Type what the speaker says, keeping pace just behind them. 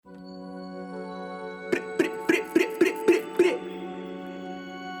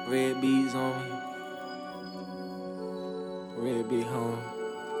G's on me. Really big home.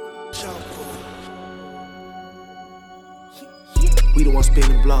 CHAPO. We the one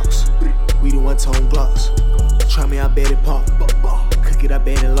spinning blocks. We the one tone blocks. Try me, I bet it pop. Cook it, I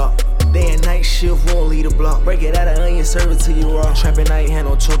bet it lock. Day and night shift, won't leave the block. Break it out of onion, serve it to you raw. Trapping, I ain't had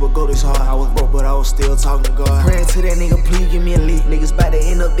no trouble, go this hard. I was broke, but I was still talking to God. Praying to that nigga, please give me a leak. Niggas bout to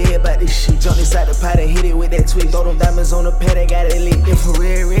end up dead about this shit. Jump inside the pot and hit it with that twist. Throw them diamonds on the pad, I got it lit.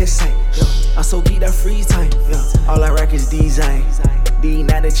 Infrared red sight, yeah. I so geek that freeze time, yeah. All I rock is design. D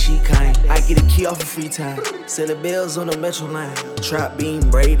not a cheat kind. I get a key off of free time. Sell the bills on the metro line. Trap beam,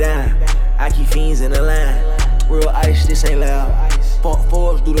 break down. I keep fiends in the line. Real ice, this ain't loud. Fuck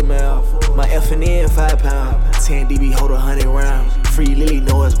Forbes, do the math. My F&N 5 pound. 10 DB, hold 100 rounds. Free Lily,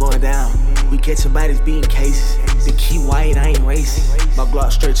 know it's going down. We catching bodies, beating cases. The key white, I ain't racist. My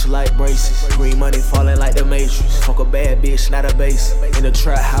Glock stretch like braces. Green money falling like the Matrix. Fuck a bad bitch, not a base. In the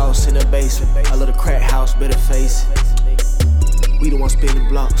trap house, in the basement. I love the crack house, better face it. We the one spinning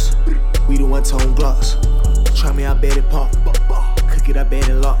blocks. We the one tone glocks. Try me, I bet it pop. Cook it, I bet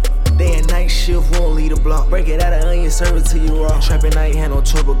it lock. Day and night shift, won't leave the block. Break it out of onion, serve it to you raw. Trapping, I ain't had no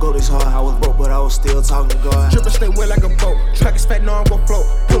trouble, go this hard. I was broke, but I was still talking to God. Drippin' stay wet like a boat. Track is fat, know I'm gon' float.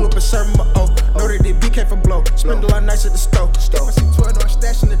 Pull up and serve my O. Know that this beat came from blow. Spend a lot of nights at the stove. If I see 12 on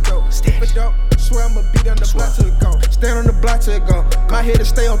stash in the dope. If it don't, swear I'ma beat on the block till it go. Stand on the block till it go. My head to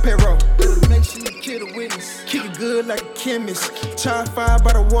stay on payroll. Better make sure you kill the witness. Kick it good like a chemist. Try to find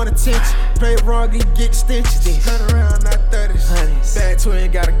by the one attention. Play it wrong, you get stitches. Turn around, not 30s. Bad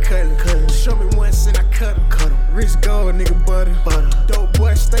twin, gotta cut it. Show me once and I cut him. Rich gold, nigga butter. Dope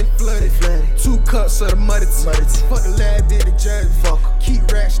boy, stay flooded. 2 cups of the muddy tea. Fuck the lad, did the judge.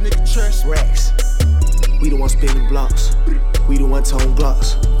 Keep racks, nigga, trust. Racks. We the one spinning blocks. We the one tone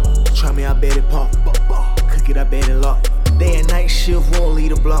glocks. Try me, I bet it pop. Cook it, I bet it lock. Day and night shift, won't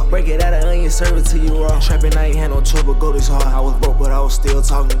leave the block. Break it out of onion, serve it to you raw. Trapping, I ain't had no trouble, go this hard. I was broke, but I was still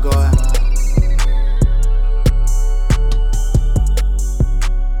talking to God.